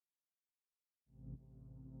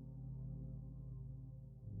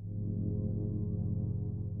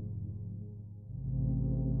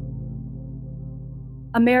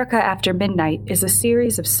America After Midnight is a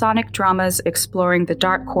series of sonic dramas exploring the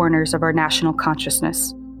dark corners of our national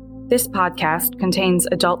consciousness. This podcast contains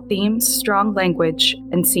adult themes, strong language,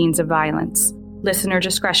 and scenes of violence. Listener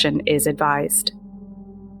discretion is advised.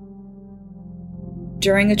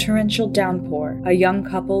 During a torrential downpour, a young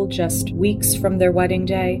couple just weeks from their wedding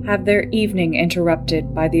day have their evening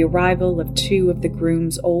interrupted by the arrival of two of the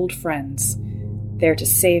groom's old friends, there to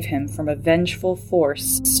save him from a vengeful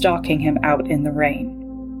force stalking him out in the rain.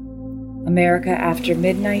 America After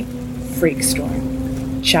Midnight,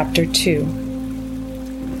 Freakstorm, Chapter 2.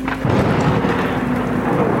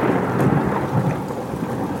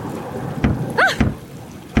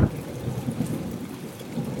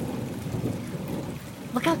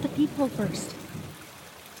 Look out the peephole first.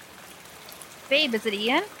 Babe, is it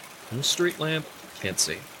Ian? No street lamp, can't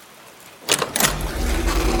see.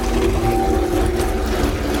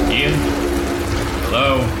 Ian?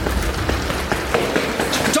 Hello?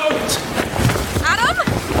 Don't! Adam?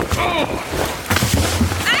 Oh!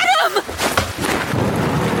 Adam!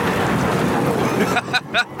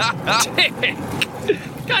 Dick!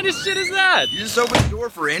 What kind of shit is that? You just opened the door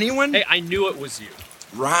for anyone? Hey, I knew it was you.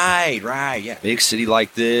 Right, yeah. Big city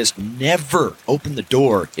like this, never open the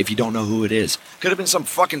door if you don't know who it is. Could have been some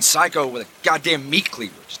fucking psycho with a goddamn meat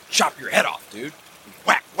cleaver. Just chop your head off, dude.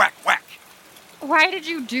 Whack, whack, whack. Why did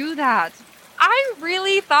you do that? I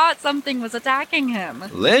really thought something was attacking him.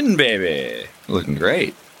 Lynn, baby. Looking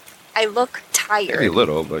great. I look tired. Maybe a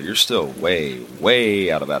little, but you're still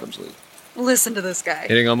way out of Adam's league. Listen to this guy.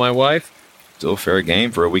 Hitting on my wife? Still fair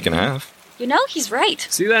game for a week and a half. You know, he's right.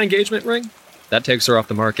 See that engagement ring? That takes her off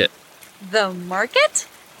the market. The market?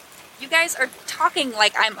 You guys are talking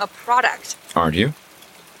like I'm a product. Aren't you?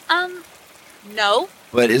 No.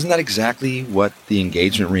 But isn't that exactly what the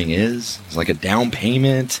engagement ring is? It's like a down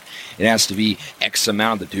payment. It has to be X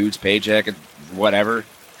amount of the dude's paycheck and whatever.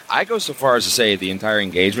 I go so far as to say the entire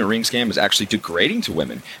engagement ring scam is actually degrading to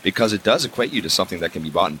women because it does equate you to something that can be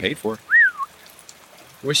bought and paid for.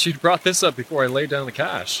 Wish you'd brought this up before I laid down the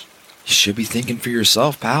cash. You should be thinking for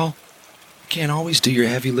yourself, pal. You can't always do your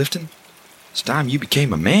heavy lifting. It's time you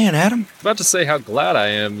became a man, Adam. About to say how glad I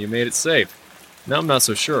am you made it safe. Now I'm not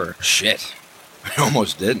so sure. Shit. I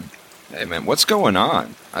almost didn't. Hey, man, what's going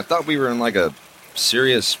on? I thought we were in like a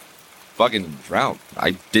serious fucking drought.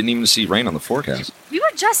 I didn't even see rain on the forecast. We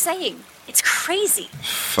were just saying. It's crazy.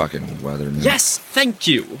 Fucking weather, man. Yes, thank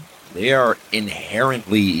you. They are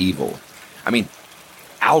inherently evil. I mean,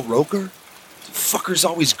 Al Roker? The fucker's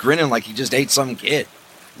always grinning like he just ate some kid.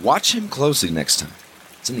 Watch him closely next time.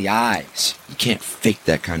 It's in the eyes. You can't fake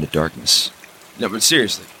that kind of darkness. No, but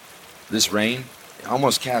seriously, this rain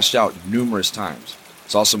almost cashed out numerous times.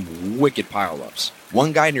 Saw some wicked pile-ups.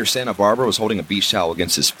 One guy near Santa Barbara was holding a beach towel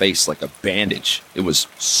against his face like a bandage. It was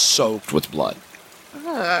soaked with blood.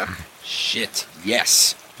 Ugh. Shit,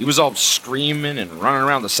 yes. He was all screaming and running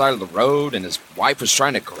around the side of the road, and his wife was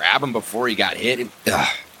trying to grab him before he got hit. It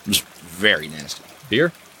was very nasty.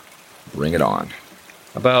 Beer? Bring it on.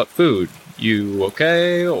 About food. You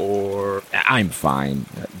okay, or... I'm fine.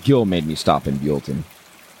 Gil made me stop in Buellton.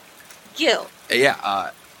 Gil.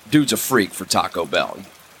 Yeah, dude's a freak for Taco Bell. He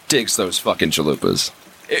digs those fucking chalupas.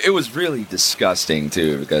 It was really disgusting,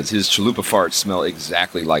 too, because his chalupa farts smell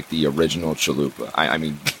exactly like the original chalupa. I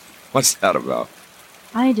mean, what's that about?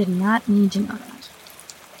 I did not need to know that.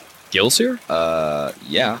 Gil's here?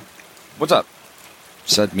 Yeah. What's up?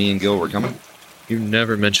 Said me and Gil were coming? You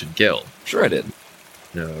never mentioned Gil. Sure I did.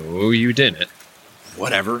 No, you didn't.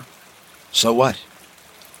 Whatever. So what?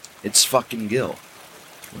 It's fucking Gil.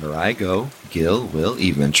 Where I go, Gil will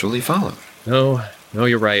eventually follow. No,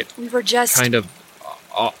 you're right. We were just... Kind of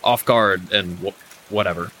off guard and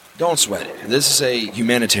whatever. Don't sweat it. This is a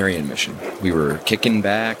humanitarian mission. We were kicking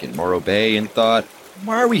back in Morro Bay and thought,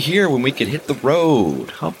 why are we here when we could hit the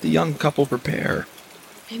road? Help the young couple prepare.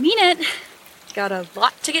 I mean it. Got a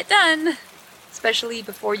lot to get done. Especially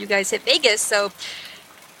before you guys hit Vegas, so...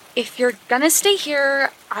 if you're gonna stay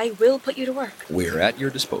here, I will put you to work. We're at your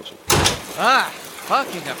disposal.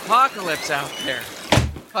 Fucking apocalypse out there.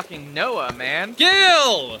 Fucking Noah, man.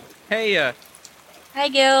 Gil! Hey, Hi,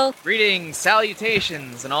 Gil. greetings,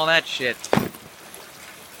 salutations, and all that shit.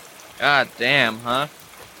 God damn, huh?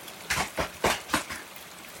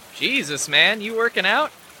 Jesus, man, you working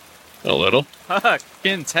out? A little. Fuck,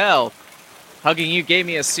 can tell. Hugging you gave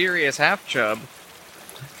me a serious half-chub.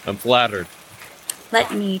 I'm flattered.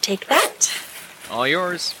 Let me take that. All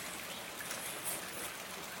yours.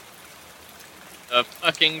 A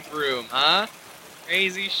fucking broom, huh?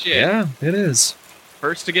 Crazy shit. Yeah, it is.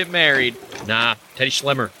 First to get married. Nah, Teddy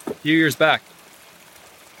Schlemmer. A few years back.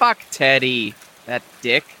 Fuck Teddy. That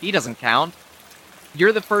dick. He doesn't count.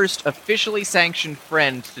 You're the first officially sanctioned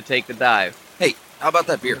friend to take the dive. Hey, how about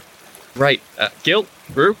that beer? Right. Gil?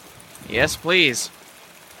 Brew? Yes, please.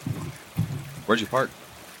 Where'd you park?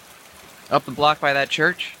 Up the block by that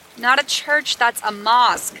church? Not a church, that's a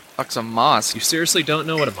mosque. Fuck's a mosque. You seriously don't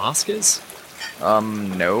know what a mosque is?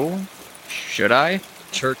 No. Should I?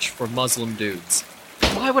 Church for Muslim dudes.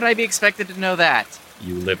 Why would I be expected to know that?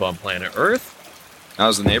 You live on planet Earth?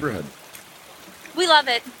 How's the neighborhood? We love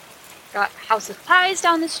it. Got House of Pies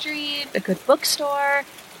down the street, a good bookstore.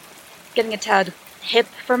 Getting a tad hip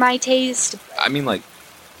for my taste. I mean, like,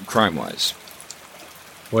 crime-wise.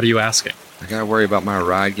 What are you asking? I gotta worry about my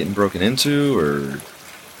ride getting broken into, or...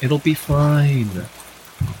 It'll be fine.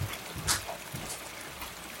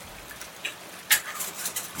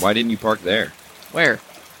 Why didn't you park there? Where?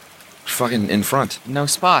 Fucking in front. No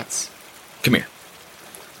spots. Come here.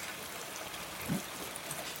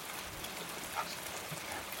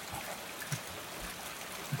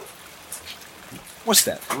 What's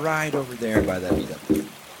that? Right over there by that VW.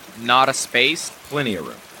 Not a space. Plenty of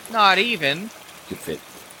room. Not even. Could fit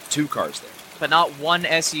 2 cars there. But not one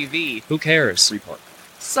SUV. Who cares? Free park.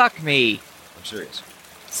 Suck me. I'm serious.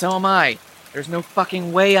 So am I. There's no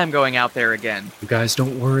fucking way I'm going out there again. You guys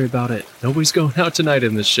don't worry about it. Nobody's going out tonight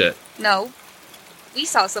in this shit. No. We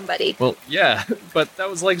saw somebody. Well, yeah, but that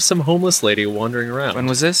was like some homeless lady wandering around. When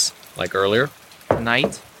was this? Like earlier?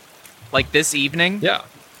 Night? Like this evening? Yeah.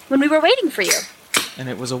 When we were waiting for you. And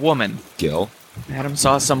it was a woman. Gil. Adam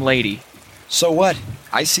saw some lady. So what?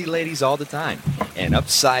 I see ladies all the time. And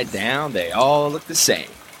upside down, they all look the same.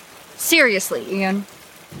 Seriously, Ian.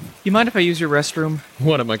 You mind if I use your restroom?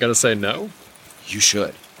 What, am I gonna say no? You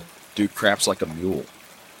should. Dude craps like a mule.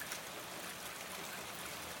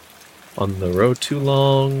 On the road too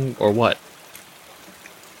long, or what?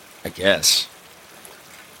 I guess.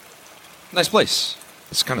 Nice place.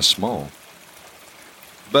 It's kind of small.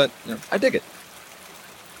 But, you know, I dig it.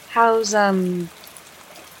 How's,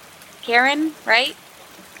 Karen, right?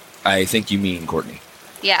 I think you mean Courtney.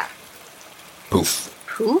 Yeah. Poof.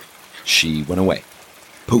 Poof? She went away.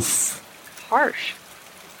 Poof. Harsh.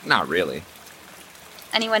 Not really.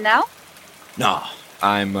 Anyone now? No.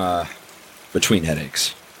 I'm, between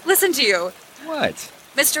headaches. Listen to you. What?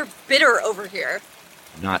 Mr. Bitter over here.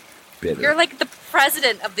 Not bitter. You're like the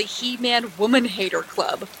president of the He-Man Woman Hater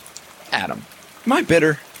Club. Adam. Am I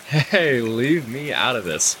bitter? Hey, leave me out of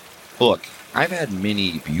this. Look, I've had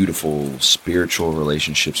many beautiful spiritual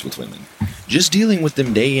relationships with women. Just dealing with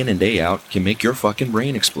them day in and day out can make your fucking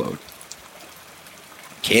brain explode.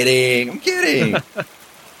 Kidding. I'm kidding.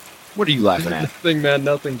 What are you laughing at? Nothing, man,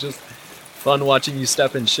 nothing. Just fun watching you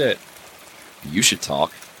step in shit. You should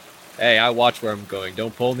talk. Hey, I watch where I'm going.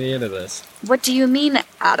 Don't pull me into this. What do you mean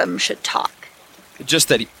Adam should talk? Just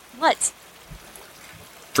that he... What?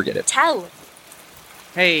 Forget it. Tell.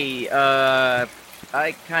 Hey, I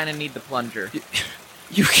kinda need the plunger.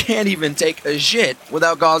 You can't even take a shit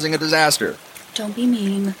without causing a disaster. Don't be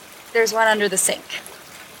mean. There's one under the sink.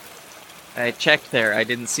 I checked there, I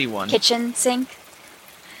didn't see one. Kitchen sink.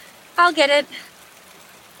 I'll get it.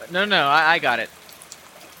 No, I got it.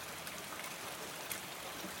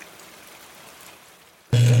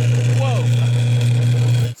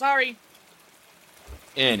 Whoa! Sorry.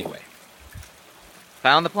 Anyway.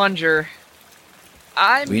 Found the plunger.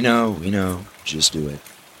 We know. Just do it.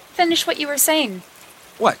 Finish what you were saying.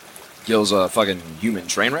 What? Gil's a fucking human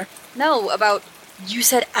train wreck? No, about you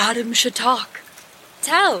said Adam should talk.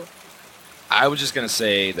 Tell. I was just gonna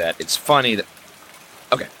say that it's funny that...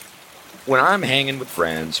 Okay. When I'm hanging with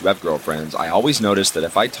friends who have girlfriends, I always notice that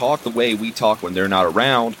if I talk the way we talk when they're not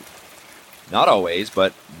around, not always,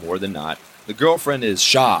 but more than not, the girlfriend is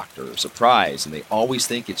shocked or surprised, and they always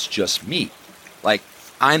think it's just me. Like,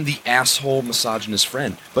 I'm the asshole misogynist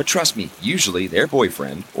friend. But trust me, usually their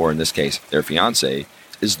boyfriend, or in this case, their fiancé,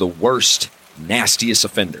 is the worst, nastiest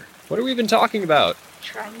offender. What are we even talking about?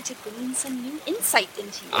 Trying to glean some new insight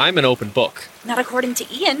into you. I'm an open book. Not according to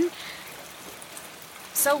Ian.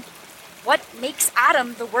 So, what makes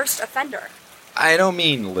Adam the worst offender? I don't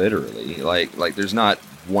mean literally. Like there's not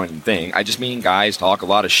one thing. I just mean guys talk a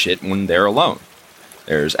lot of shit when they're alone.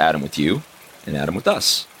 There's Adam with you, and Adam with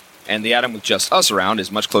us. And the Adam with just us around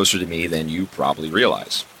is much closer to me than you probably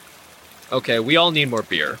realize. Okay, we all need more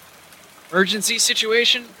beer. Emergency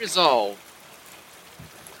situation resolved.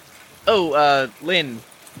 Oh, Lynn.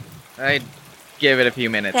 I'd give it a few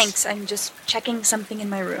minutes. Thanks, I'm just checking something in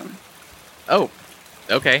my room. Oh,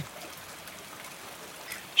 okay.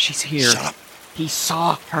 She's here. Shut up. He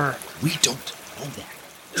saw her. We don't know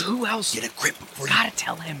that. Who else? Get a grip before you... Gotta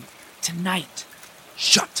tell him. Tonight.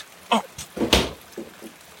 Shut up.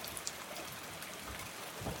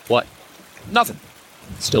 What? Nothing.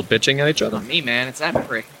 Still bitching at each other? Not me, man. It's that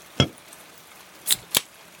prick.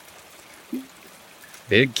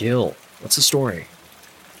 Big Gil. What's the story?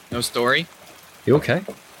 No story? You okay?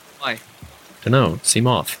 Why? Dunno, seem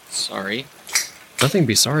off. Sorry. Nothing to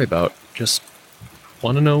be sorry about. Just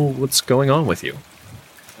want to know what's going on with you.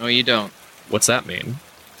 No, you don't. What's that mean?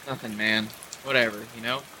 Nothing, man. Whatever, you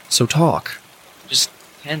know? So talk. Just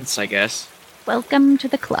tense, I guess. Welcome to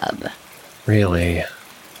the club. Really?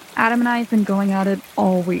 Adam and I have been going at it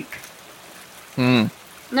all week.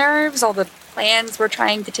 Nerves, all the plans we're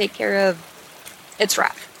trying to take care of. It's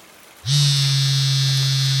rough.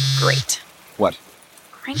 Great. What?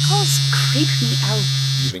 Crank calls creep me out.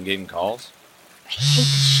 You've been getting calls? I hate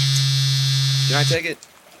this shit. Can I take it?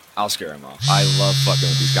 I'll scare him off. I love fucking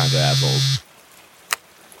with these kinds of assholes.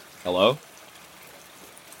 Hello?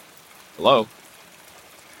 Hello?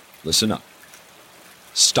 Listen up.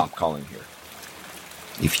 Stop calling here.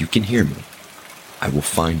 If you can hear me, I will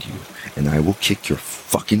find you, and I will kick your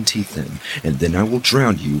fucking teeth in, and then I will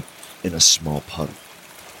drown you in a small puddle.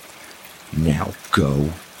 Now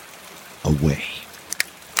go away.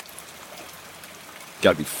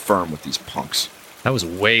 Gotta be firm with these punks. That was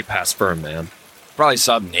way past firm, man. Probably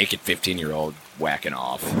some naked 15-year-old whacking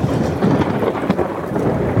off.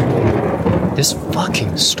 This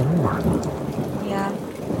fucking storm. Yeah.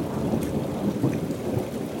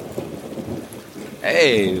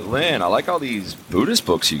 Hey, Lynn, I like all these Buddhist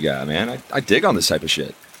books you got, man. I dig on this type of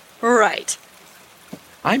shit. Right.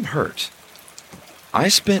 I'm hurt. I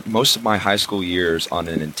spent most of my high school years on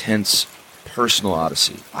an intense personal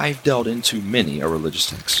odyssey. I've delved into many a religious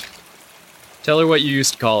text. Tell her what you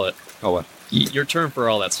used to call it. Oh, what? Your term for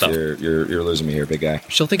all that stuff. You're losing me here, big guy.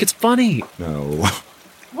 She'll think it's funny. No.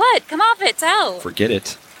 What? Come off it, tell. Forget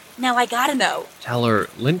it. Now I gotta know. Tell her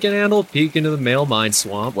Lynn can handle peek into the male mind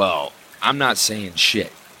swamp. Well, I'm not saying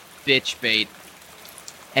shit. Bitch bait.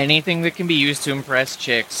 Anything that can be used to impress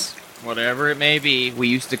chicks, whatever it may be, we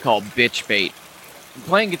used to call bitch bait.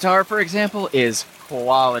 Playing guitar, for example, is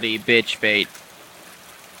quality bitch bait.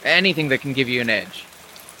 Anything that can give you an edge.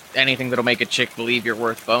 Anything that'll make a chick believe you're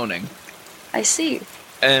worth boning. I see.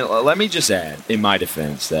 And let me just add, in my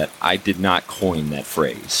defense, that I did not coin that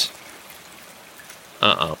phrase.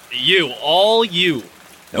 You, all you.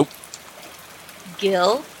 Nope.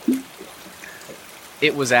 Gil?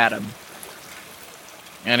 It was Adam.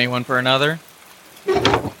 Anyone for another?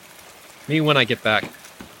 Me when I get back.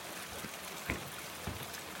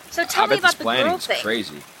 So tell I me bet about this the girl planning's thing.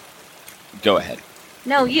 crazy. Go ahead.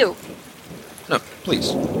 No, you. No,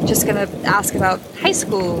 please. Just gonna ask about high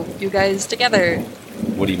school, you guys together.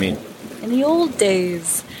 What do you mean? In the old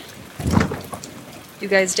days. You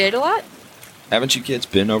guys date a lot? Haven't you kids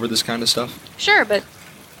been over this kind of stuff? Sure, but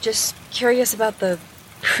just curious about the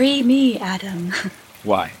pre-me Adam.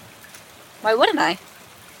 Why? Why wouldn't I?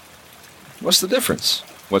 What's the difference?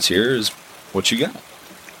 What's here is what you got.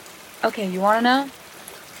 Okay, you wanna know?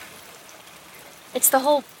 It's the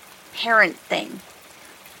whole parent thing.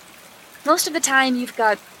 Most of the time you've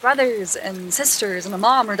got brothers and sisters and a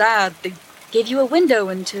mom or dad. They give you a window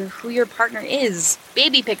into who your partner is.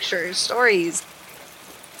 Baby pictures, stories.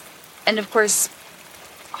 And of course,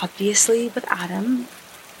 obviously with Adam,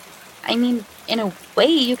 I mean, in a way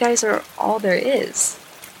you guys are all there is.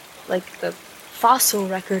 Like the fossil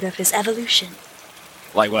record of his evolution.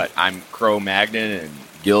 Like what? I'm Cro-Magnon and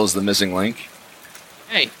Gil's the missing link?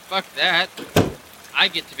 Hey, fuck that. I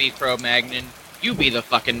get to be Cro-Magnon. You be the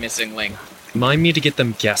fucking missing link. Remind me to get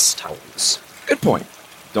them guest towels. Good point.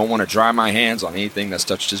 Don't want to dry my hands on anything that's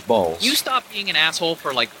touched his balls. You stop being an asshole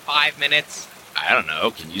for like 5 minutes. I don't know.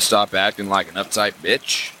 Can you stop acting like an uptight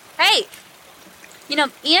bitch? Hey! You know,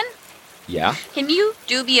 Ian, Yeah? can you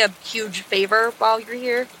do me a huge favor while you're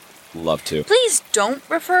here? Love to. Please don't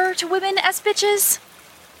refer to women as bitches.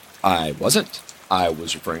 I wasn't. I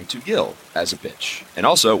was referring to Gil as a bitch. And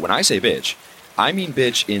also, when I say bitch, I mean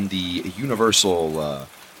bitch in the universal,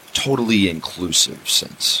 totally inclusive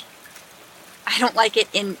sense. I don't like it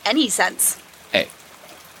in any sense. Hey,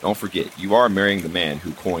 don't forget, you are marrying the man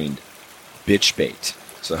who coined bitch bait.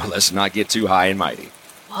 So let's not get too high and mighty.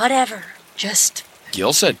 Whatever. Just,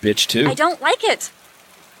 Gil said bitch too. I don't like it.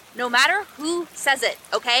 No matter who says it,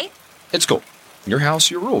 okay? It's cool. Your house,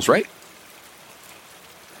 your rules, right?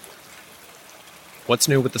 What's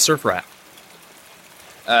new with the surf rat?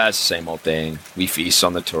 It's the same old thing. We feast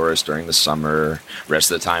on the tourists during the summer.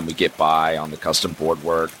 Rest of the time we get by on the custom board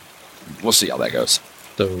work. We'll see how that goes.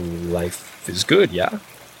 So life is good, yeah?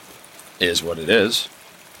 Is what it is.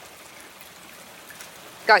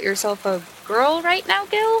 Got yourself a girl right now,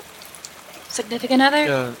 Gil? Significant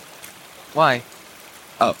other? Why?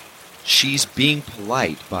 Oh, she's being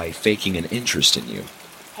polite by faking an interest in you.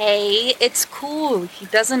 okay. It's cool. He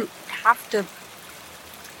doesn't have to.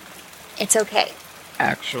 It's okay.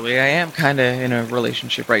 Actually, I am kinda in a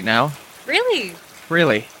relationship right now. Really?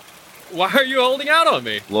 Really. Why are you holding out on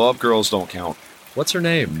me? Blow up girls don't count. What's her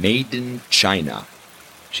name? Made in China.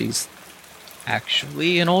 She's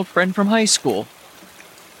actually an old friend from high school.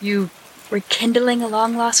 You rekindling a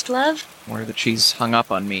long-lost love? Or that she's hung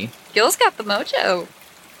up on me. Gil's got the mojo.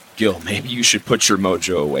 Gil, maybe you should put your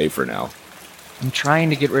mojo away for now. I'm trying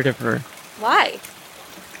to get rid of her. Why?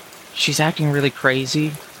 She's acting really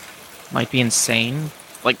crazy. Might be insane.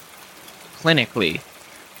 Like, clinically.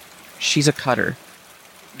 She's a cutter.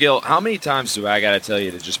 Gil, how many times do I gotta tell you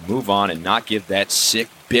to just move on and not give that sick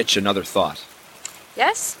bitch another thought?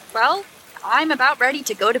 Yes? Well, I'm about ready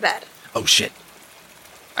to go to bed. Oh shit.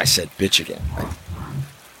 I said bitch again. I'm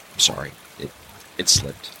sorry. It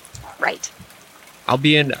slipped. Right. I'll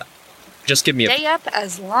be in. Just give me a. Stay up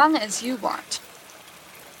as long as you want.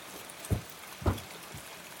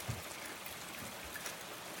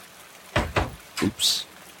 Oops.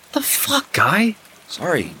 The fuck, guy?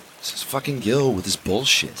 Sorry. This is fucking Gil with his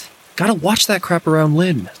bullshit. Gotta watch that crap around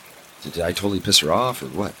Lynn. Did I totally piss her off or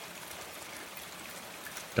what?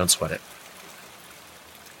 Don't sweat it.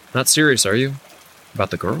 Not serious, are you?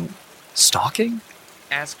 About the girl? Stalking?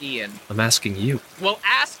 Ask Ian. I'm asking you. Well,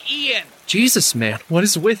 ask Ian! Jesus, man, what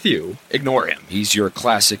is with you? Ignore him. He's your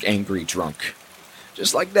classic angry drunk.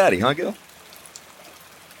 Just like Daddy, huh, Gil?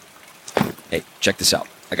 Hey, check this out.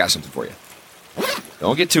 I got something for you.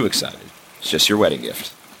 Don't get too excited. It's just your wedding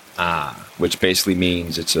gift. Ah, Which basically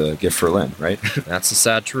means it's a gift for Lynn, right? that's the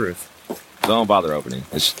sad truth. Don't bother opening.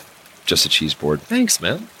 It's just a cheese board. Thanks,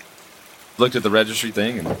 man. Looked at the registry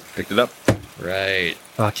thing and picked it up. Right.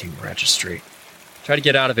 Fucking registry. Try to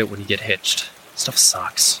get out of it when you get hitched. Stuff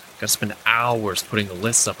sucks. Gotta spend hours putting the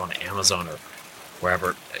lists up on Amazon or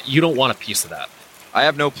wherever. You don't want a piece of that. I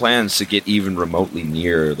have no plans to get even remotely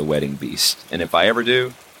near the wedding beast. And if I ever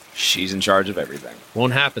do, she's in charge of everything.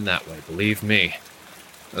 Won't happen that way, believe me.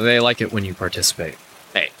 They like it when you participate.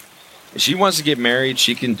 Hey, if she wants to get married,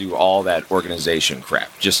 she can do all that organization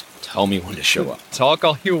crap. Just tell me when to show up. Talk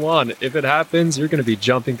all you want. If it happens, you're gonna be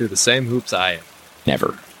jumping through the same hoops I am.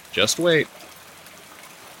 Never. Just wait.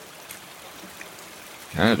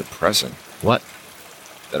 Kind of depressing What?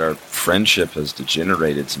 that our friendship has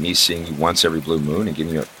degenerated to me seeing you once every blue moon and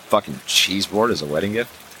giving you a fucking cheese board as a wedding gift.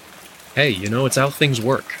 Hey, you know, it's how things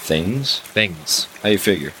work. Things? Things. How you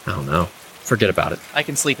figure? I don't know. Forget about it. I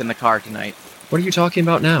can sleep in the car tonight. What are you talking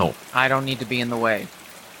about now? I don't need to be in the way.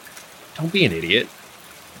 Don't be an idiot.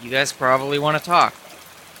 You guys probably want to talk.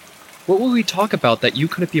 What will we talk about that you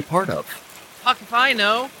couldn't be a part of? Fuck if I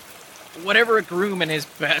know. Whatever a groom and his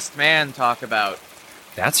best man talk about.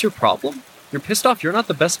 That's your problem? You're pissed off you're not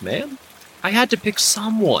the best man? I had to pick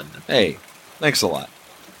someone. Hey, thanks a lot.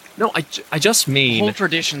 No, I just mean... Whole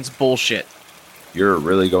tradition's bullshit. You're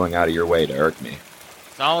really going out of your way to irk me.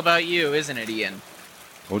 It's all about you, isn't it, Ian?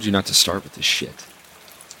 Told you not to start with this shit.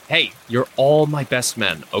 Hey, you're all my best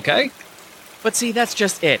men, okay? But see, that's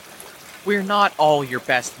just it. We're not all your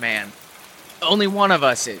best man. Only one of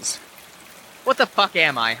us is. What the fuck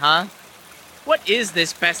am I, huh? What is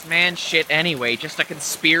this best man shit anyway? Just a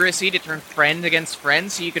conspiracy to turn friend against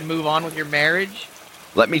friend so you can move on with your marriage?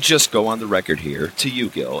 Let me just go on the record here to you,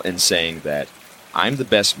 Gil, in saying that I'm the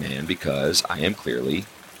best man because I am clearly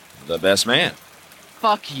the best man.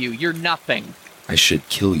 Fuck you, you're nothing. I should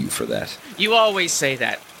kill you for that. You always say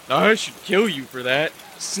that. I should kill you for that.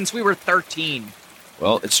 Since we were 13.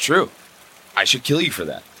 Well, it's true. I should kill you for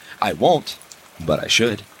that. I won't, but I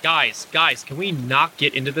should. Guys, can we not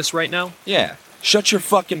get into this right now? Yeah, shut your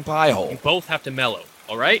fucking pie You hole. both have to mellow,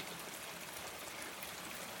 alright?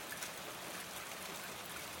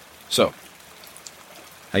 So,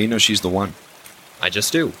 how you know she's the one? I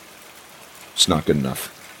just do. It's not good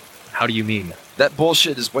enough. How do you mean? That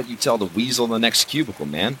bullshit is what you tell the weasel in the next cubicle,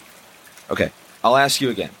 man. Okay, I'll ask you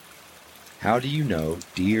again. How do you know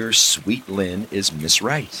dear sweet Lynn is Miss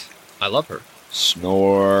Right? I love her.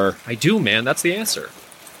 Snore. I do, man, that's the answer.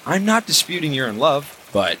 I'm not disputing you're in love,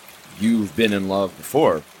 but you've been in love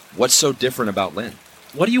before. What's so different about Lynn?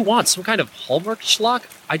 What do you want, some kind of Hallmark schlock?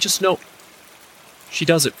 I just know... She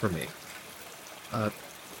does it for me.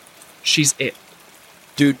 She's it.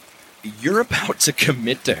 Dude, you're about to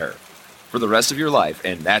commit to her for the rest of your life,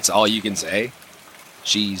 and that's all you can say?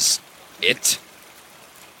 She's it?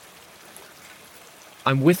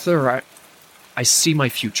 I'm with her, I see my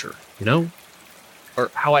future, you know?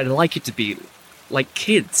 Or how I'd like it to be. Like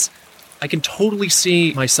kids. I can totally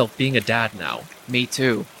see myself being a dad now. Me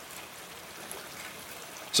too.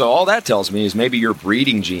 So all that tells me is maybe your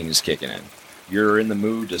breeding gene is kicking in. You're in the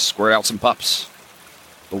mood to squirt out some pups.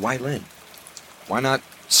 But why Lynn? Why not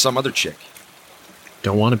some other chick?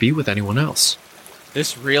 Don't want to be with anyone else.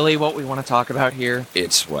 This really what we want to talk about here?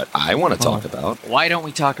 It's what I want to talk about. Why don't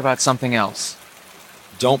we talk about something else?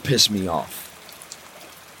 Don't piss me off.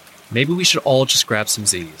 Maybe we should all just grab some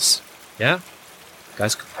Z's. Yeah?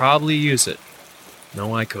 Guys could probably use it.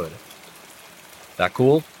 No, I could. That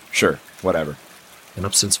cool? Sure, whatever. Been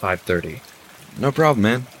up since 5:30. No problem,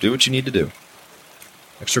 man. Do what you need to do.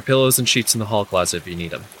 Extra pillows and sheets in the hall closet if you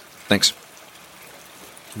need them. Thanks.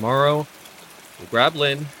 Tomorrow, we'll grab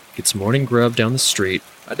Lynn, get some morning grub down the street.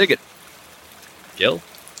 I dig it. Gil?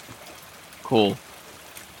 Cool.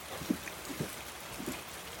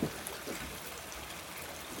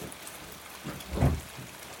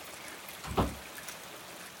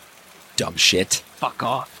 Dumb shit. Fuck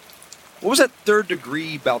off. What was that third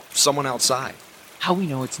degree about someone outside? How we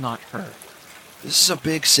know it's not her? This is a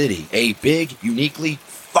big city. A big, uniquely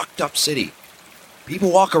fucked up city.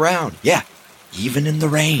 People walk around. Yeah, even in the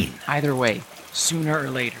rain. Either way, sooner or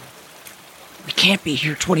later. We can't be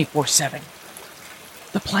here 24/7.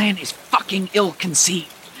 The plan is fucking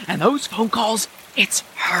ill-conceived. And those phone calls, it's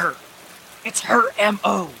her. It's her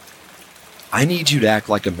M.O. I need you to act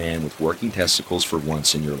like a man with working testicles for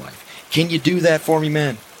once in your life. Can you do that for me,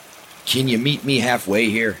 man? Can you meet me halfway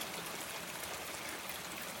here?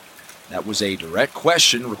 That was a direct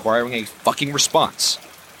question requiring a fucking response.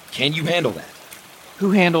 Can you handle that?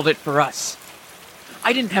 Who handled it for us?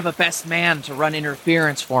 I didn't have a best man to run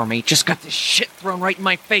interference for me. Just got this shit thrown right in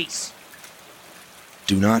my face.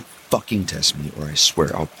 Do not fucking test me or I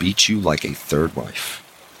swear I'll beat you like a third wife.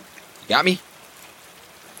 You got me?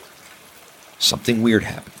 Something weird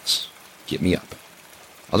happens. Get me up.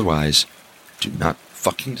 Otherwise, do not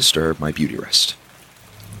fucking disturb my beauty rest.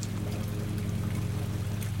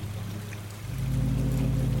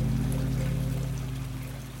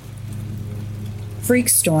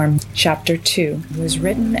 Freakstorm, Chapter 2, was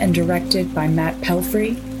written and directed by Matt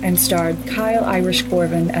Pelfrey and starred Kyle Irish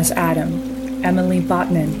Gorvin as Adam, Emily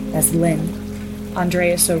Botman as Lynn,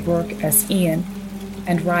 Andreas O'Rourke as Ian,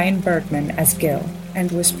 and Ryan Bergman as Gil, and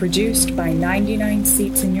was produced by 99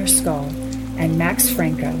 Seats in Your Skull and Max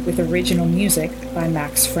Franco, with original music by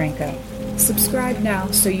Max Franco. Subscribe now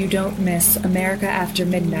so you don't miss America After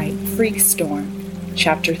Midnight, Freakstorm,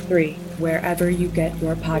 Chapter 3, wherever you get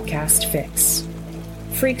your podcast fix.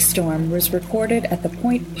 Freakstorm was recorded at the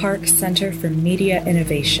Point Park Center for Media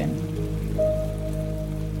Innovation.